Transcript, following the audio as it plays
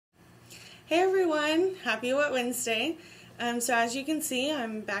Hey everyone, happy Wet Wednesday. So as you can see,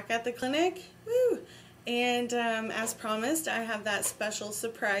 I'm back at the clinic. Woo! And as promised, I have that special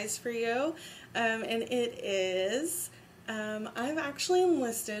surprise for you. And it is, I've actually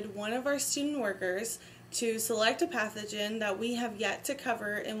enlisted one of our student workers to select a pathogen that we have yet to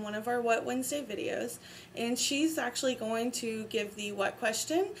cover in one of our Wet Wednesday videos. And she's actually going to give the what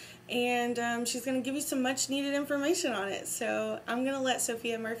question, and she's going to give you some much needed information on it. So I'm going to let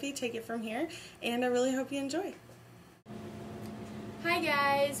Sophia Murphy take it from here, and I really hope you enjoy. Hi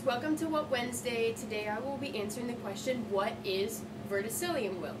guys, welcome to What Wednesday. Today I will be answering the question, what is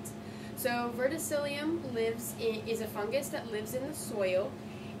Verticillium wilt? So Verticillium is a fungus that lives in the soil,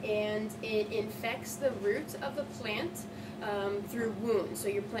 and it infects the roots of the plant through wounds. So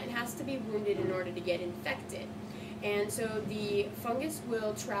your plant has to be wounded in order to get infected. And so the fungus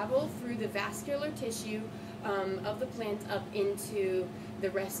will travel through the vascular tissue of the plant up into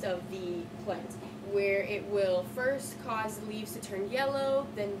the rest of the plant, where it will first cause the leaves to turn yellow,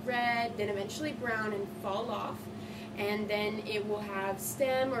 then red, then eventually brown and fall off. And then it will have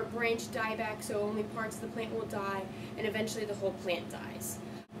stem or branch dieback, so only parts of the plant will die, and eventually the whole plant dies.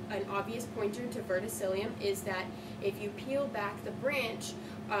 An obvious pointer to verticillium is that if you peel back the branch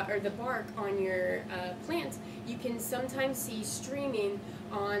or the bark on your plant, you can sometimes see streaming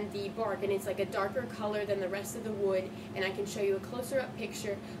on the bark, and it's like a darker color than the rest of the wood, and I can show you a closer up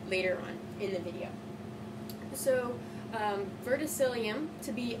picture later on in the video. So verticillium,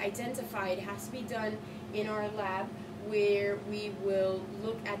 to be identified, has to be done in our lab, where we will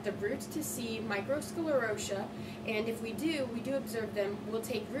look at the roots to see microsclerotia, and if we do observe them, we'll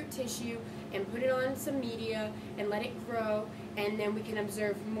take root tissue and put it on some media and let it grow, and then we can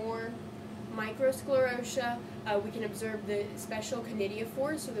observe more microsclerotia. We can observe the special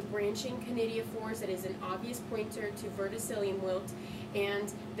conidiophores, so the branching conidiophores, that is an obvious pointer to verticillium wilt,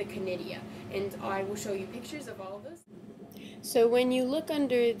 and the conidia. And I will show you pictures of all of those. So when you look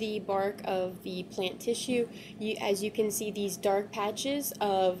under the bark of the plant tissue, as you can see, these dark patches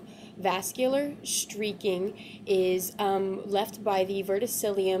of vascular streaking is left by the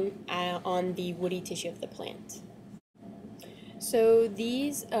verticillium on the woody tissue of the plant. So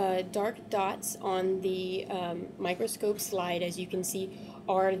these dark dots on the microscope slide, as you can see,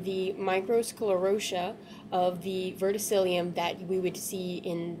 are the microsclerotia of the verticillium that we would see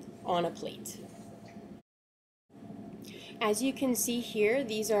on a plate. As you can see here,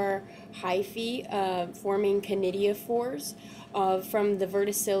 these are hyphae forming conidiophores from the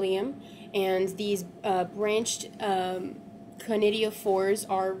verticillium, and these branched conidiophores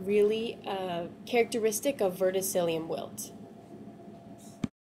are really characteristic of verticillium wilt.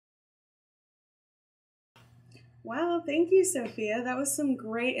 Wow, thank you, Sophia. That was some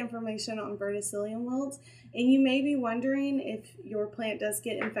great information on verticillium wilt. And you may be wondering, if your plant does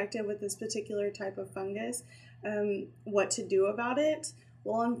get infected with this particular type of fungus, what to do about it.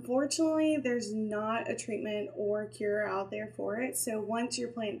 Well, unfortunately, there's not a treatment or cure out there for it. So once your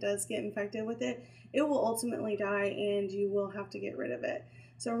plant does get infected with it, it will ultimately die and you will have to get rid of it.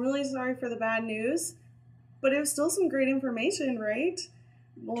 So I'm really sorry for the bad news, but it was still some great information, right?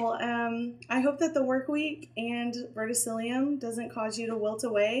 Well, I hope that the work week and verticillium doesn't cause you to wilt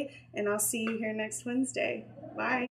away, and I'll see you here next Wednesday. Bye.